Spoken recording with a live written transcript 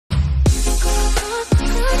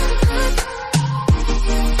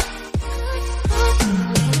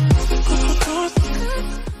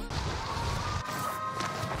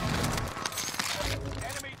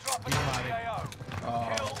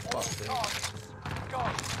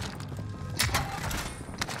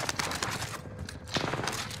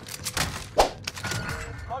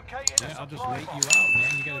Yeah, I'll just wait you out,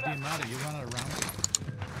 man. You gotta be mad at you run out of rounds.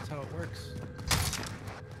 That's how it works.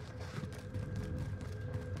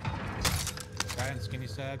 Guy on skinny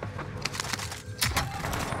side.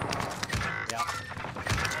 Yeah.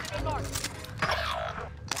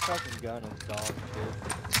 That fucking gun is dog shit.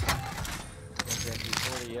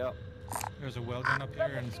 MG40, yep. There's a well gun up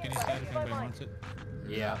here on skinny side if anybody wants it.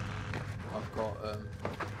 Yeah. I've got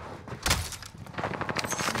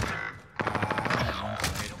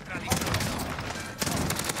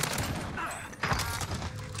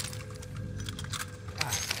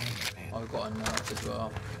I've got a knife as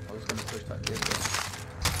well. I was gonna push back this way.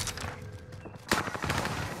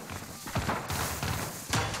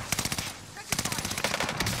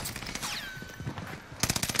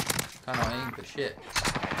 Cannot aim for shit.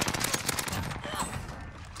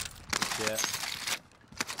 Yeah.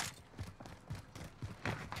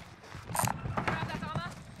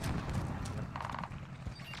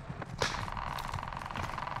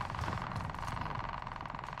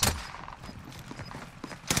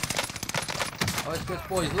 Oh, this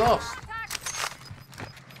boy's lost.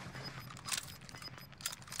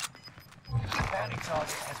 Bounty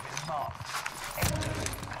target has been marked.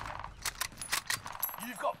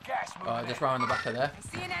 You've got gas moving. Alright, just round the back of there. I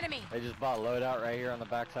see an enemy. They just bought loadout right here on the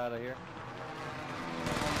back side of here.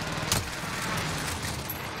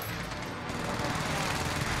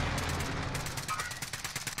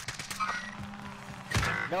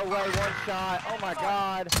 No way, one shot. Oh my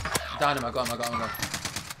god. Down him, I got him.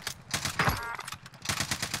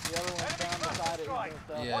 The other one's down beside it.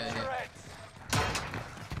 Yeah.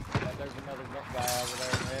 There's another guy over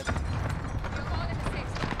there in red. You're all in the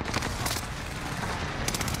safe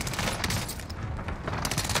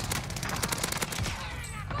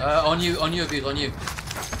zone. On you, Abuse, on you.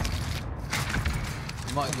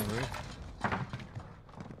 He might be.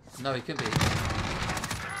 No, he could be. Oh,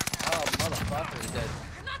 motherfucker. He's dead.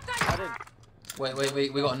 I didn't. Wait,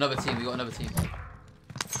 we got another team.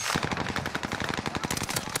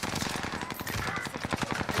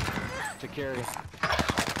 Security.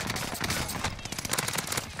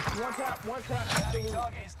 One tap.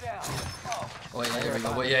 Target is down. Wait, there we go.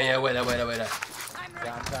 Wait there. I'm ready.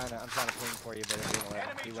 Yeah, I'm trying to ping for you, but it didn't work.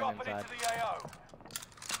 He Enemy went dropping inside. into the AO.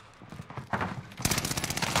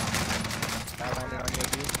 Guy landed on you,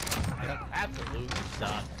 dude. Absolutely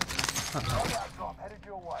suck. Loadout drop headed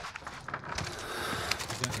your way.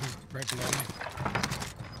 He's right below me.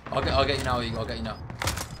 I'll get you now, Eagle. I'll get you now.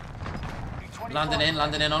 Landing in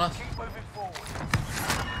on us. Keep moving forward.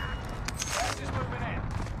 Gas is moving in.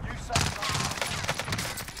 You say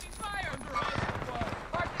Fire!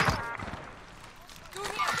 Do me a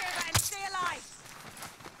favor and stay alive.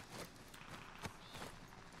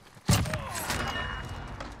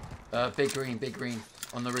 Big green.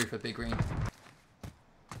 On the roof of big green.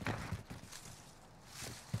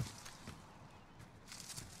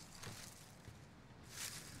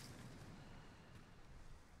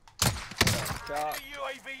 enemy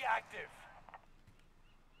UAV active.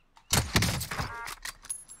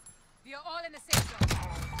 We are all in the safe zone.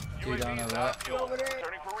 Two down over there.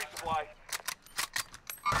 Turning for resupply.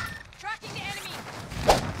 Tracking the enemy.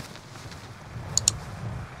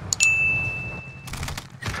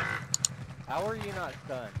 How are you not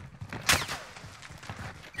stunned?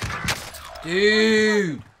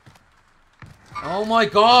 Dude! Oh my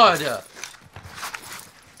god!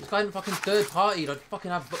 This guy in fucking third party, I'd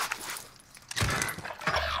fucking have.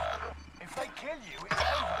 If they kill you, it's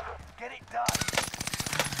over. Get it done.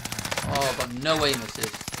 Oh, I've got no aim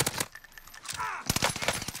assist.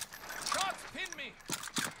 Shots pin me.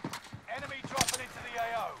 Enemy dropping into the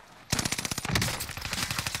AO.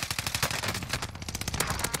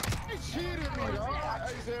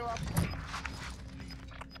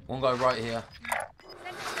 One guy right here. I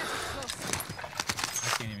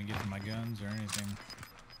can't even get to my guns or anything.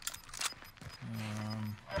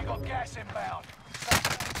 You got gas inbound.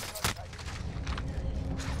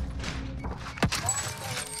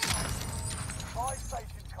 Five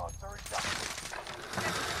station costs are inducted.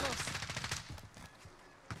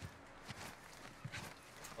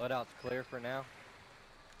 Loadout's clear for now.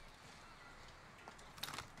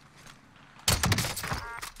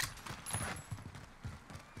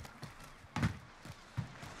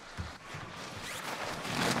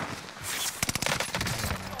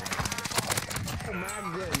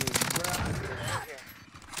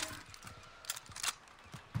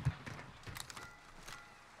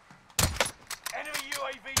 Enemy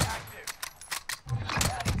UAV active.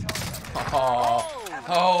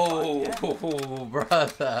 Oh,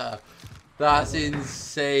 brother. That's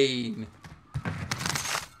insane.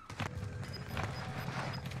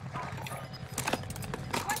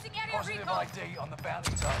 Requesting area Positive recon. ID on the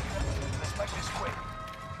bounty target. Let's make this quick.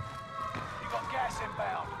 You got gas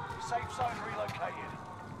inbound. Safe zone relocated.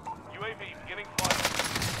 UAV beginning flight.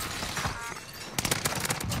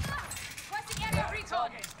 Requesting area Bounty recon.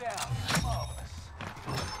 target is down. Marvelous.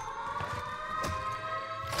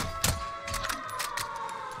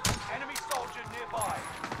 Enemy soldier nearby.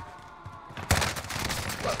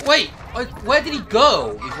 Wait, where did he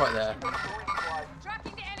go? He's right there.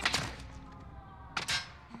 Tracking the enemy.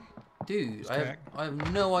 Dude, I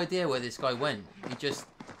have no idea where this guy went. He just...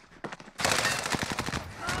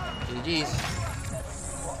 GG's.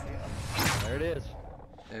 There it is.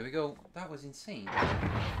 There we go. That was insane.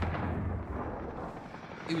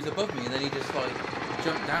 He was above me and then he just like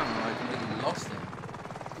jumped down and I completely lost him.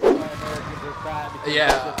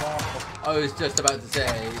 Yeah, I was just about to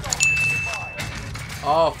say,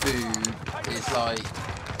 our food is like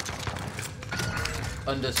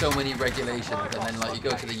under so many regulations, and then like you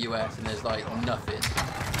go to the US and there's like nothing.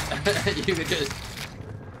 You can just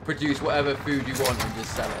produce whatever food you want and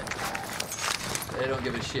just sell it. They don't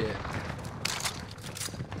give a shit.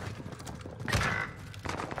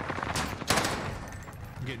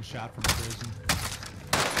 I'm getting shot from prison.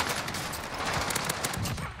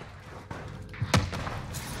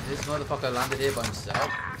 This motherfucker landed here by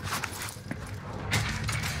himself.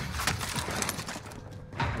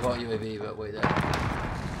 I got UAV, but wait there.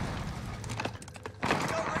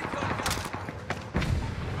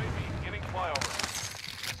 UAV beginning flyover.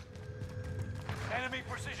 Enemy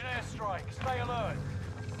precision airstrike. Stay alert.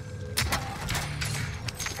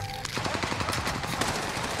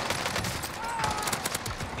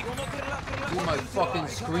 Dude, my fucking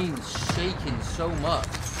screen's shaking so much.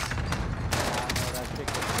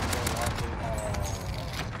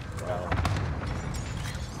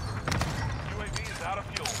 UAV is out of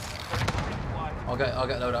fuel. Ready for resupply. I'll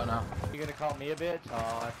get loadout now. You gonna call me a bitch?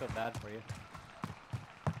 Oh, I feel bad for you.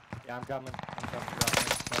 Yeah, I'm coming.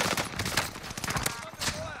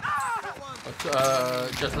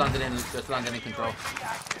 Just landing in control.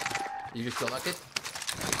 You just got that kid?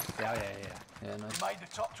 Yeah. Yeah, nice. Made the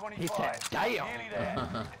top 25. He said, damn. Nearly there.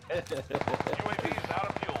 UAV is out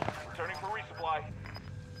of fuel. Returning for resupply.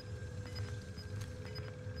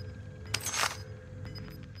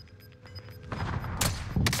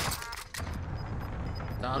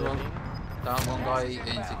 Down one guy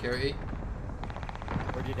in security.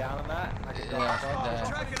 Where'd you down on that? I can Yeah, drop there.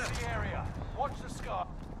 Tracking the area. Watch the sky.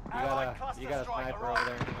 You got a sniper over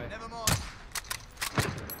there anyway. Never mind.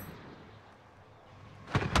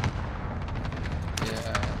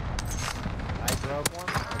 Yeah, I broke one.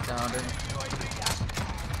 I downed him.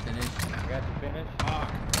 Finish. I got to finish.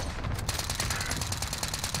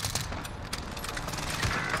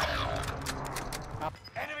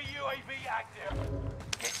 Enemy UAV active.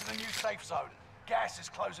 Get to the new safe zone. Gas is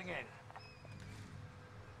closing in.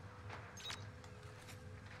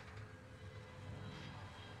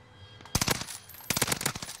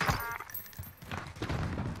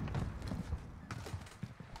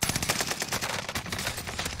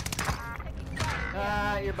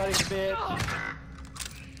 Ah, your buddy's a bitch.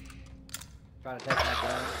 Trying to take my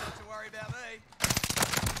gun. Don't worry about me.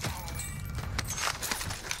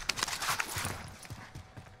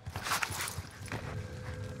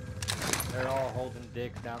 They're all holding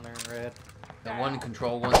dicks down there in red. And one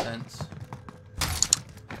control, one sense.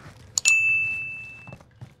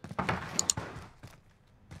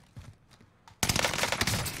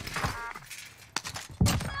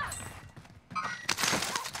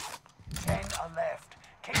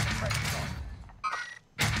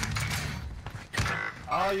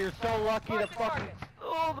 Oh, you're so lucky to fucking...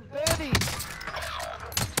 Oh, the Betty!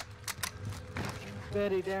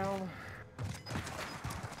 Betty down.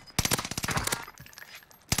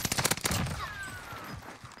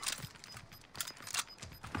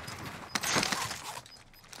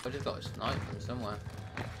 I just got a snipe from somewhere.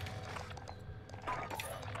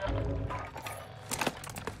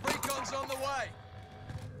 Recon's on the way.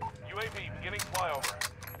 UAV beginning flyover.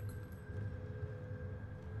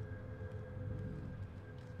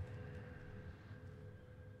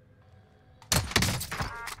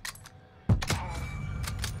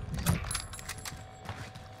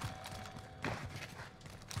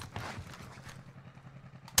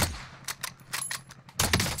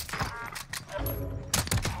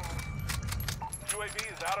 UAV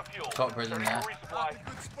is out of fuel. Top prison Returning there. for resupply.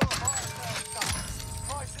 Good spot.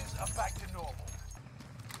 Prices are back to normal.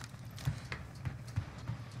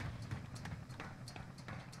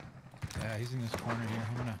 Yeah, he's in this corner here.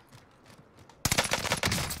 I'm gonna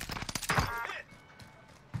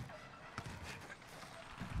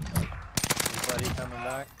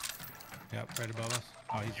Coming back. Yep, right above us.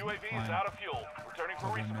 Oh, he's UAV is flying. out of fuel. Returning for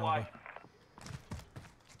Over in resupply. Nova.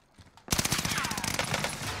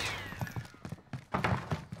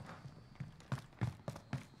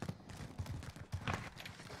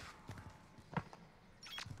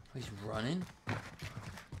 He's running.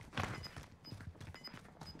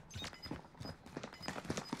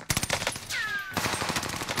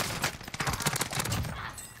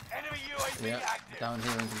 Enemy UAV Yeah, active. down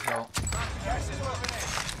here in control. Gas is moving in.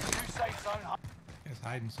 New safe zone. He's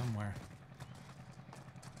hiding somewhere.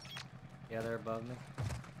 Yeah, they're above me.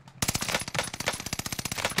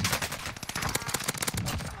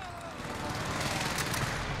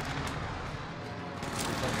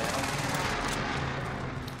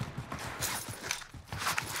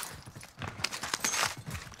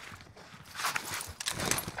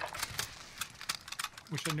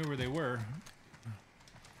 Wish I knew where they were.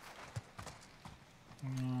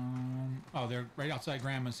 Oh, they're right outside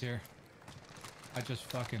Grandma's here. I just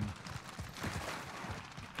fucking...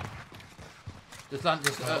 Just land,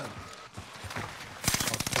 just,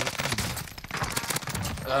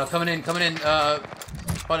 Oh, coming in,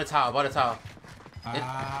 by the tower,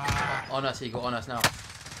 ah, On us, Eagle, on us now.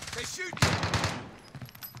 They shoot.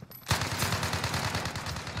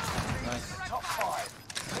 Nice. Top 5.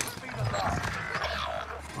 Let's be the last.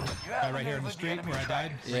 You guy right here in the street where I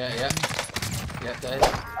died. Yeah, yeah. Yeah, dead.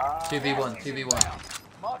 2v1,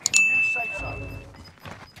 2v1. Marking new safe zone.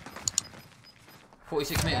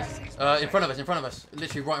 46 meters. In front of us.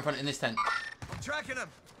 Literally right in front in this tent. I'm tracking them.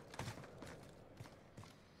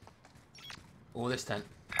 Or this tent.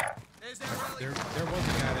 There's their rally. There was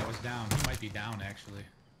a guy that was down. He might be down, actually.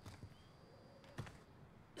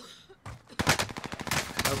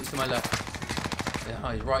 Oh, he's to my left. Yeah, oh,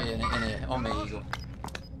 he's right here, in here. On me, Eagle.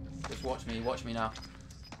 Just watch me now.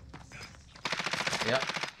 Yep.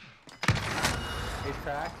 He's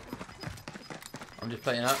cracked. I'm just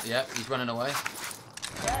playing up. Yep, he's running away.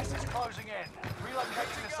 Gas is closing in.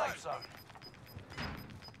 Relocating the safe zone.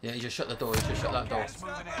 Yeah, he just shut the door. He just shut that door. Gas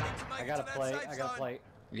moving in. I got a plate.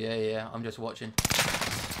 Yeah, yeah, I'm just watching.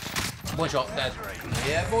 One shot, dead.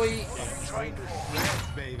 Yeah, boy. Train for. Yes,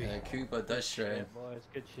 baby. Yeah, Cooper does shred. Yeah, boys,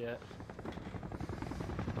 good shit.